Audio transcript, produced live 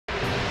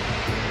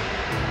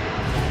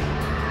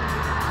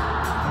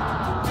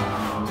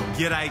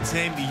G'day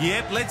team.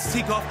 Yep, let's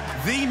tick off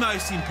the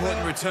most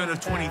important return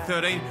of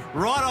 2013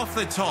 right off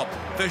the top.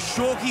 The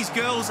Shorkies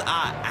girls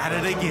are at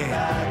it again.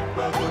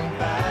 Welcome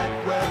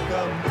back,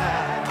 welcome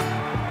back,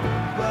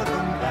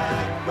 welcome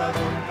back,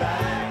 welcome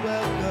back,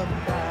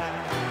 welcome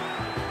back.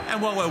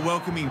 And while we're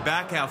welcoming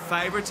back our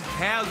favourites,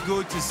 how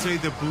good to see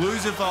the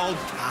Blues of old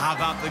carve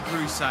up the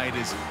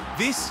Crusaders.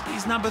 This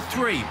is number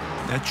 3,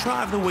 the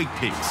Try of the Week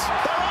picks. They're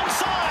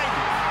onside!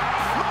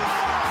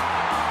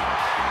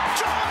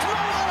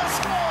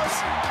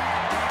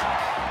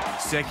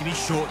 Second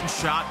is short and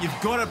sharp. You've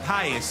got to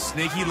pay a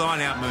sneaky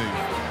line-out move.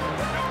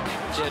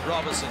 Jed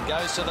Robertson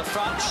goes to the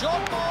front.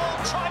 Short ball.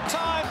 Try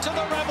time to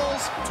the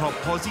Rebels. Top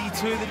posse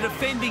to the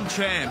defending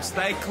champs.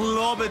 They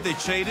clobbered the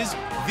Cheetahs.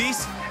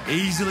 This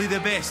easily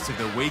the best of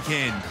the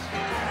weekend.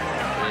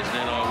 There's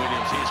Nanai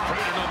Williams. Here's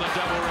Braden on the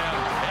double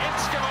round.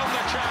 Edskam on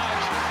the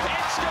charge.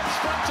 Edskam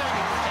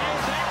sprinting.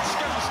 And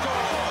Edskam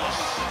scores.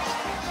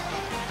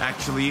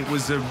 Actually, it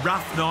was a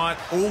rough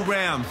night all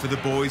round for the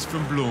boys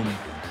from Bloom.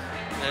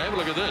 Yeah, have a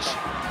look at this.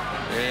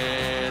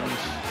 And...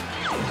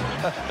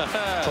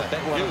 Put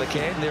that one in the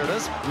can. There it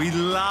is. We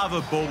love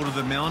a ball to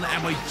the melon,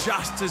 and we're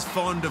just as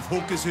fond of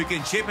hookers who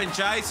can chip and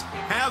chase.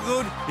 How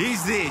good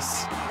is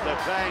this? They're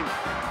playing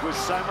with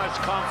so much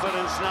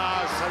confidence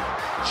now. So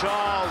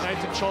Charles.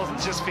 Nathan Charles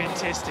is just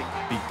fantastic.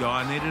 Big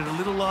Guy needed a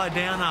little lie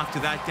down after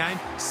that game.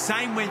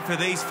 Same went for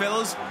these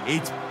fellas.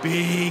 It's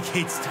big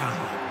hits time.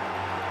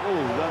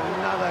 Oh,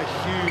 another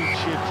huge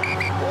hit.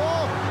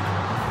 Oh.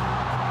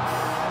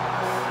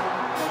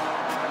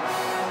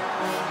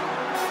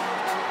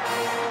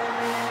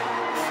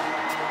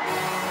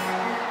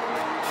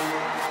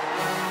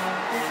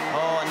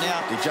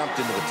 He jumped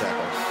into the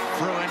tackle.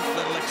 Fruin,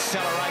 little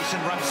acceleration,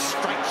 runs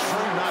straight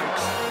through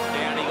Noakes.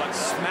 Down, he got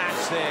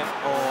smashed there.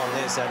 Oh,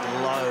 there's that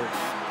low.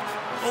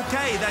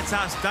 Okay, that's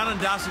us done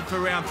and dusted for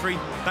round 3,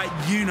 but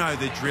you know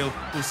the drill.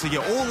 We'll see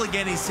you all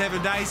again in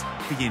 7 days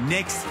for your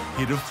next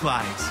hit of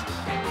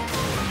plays.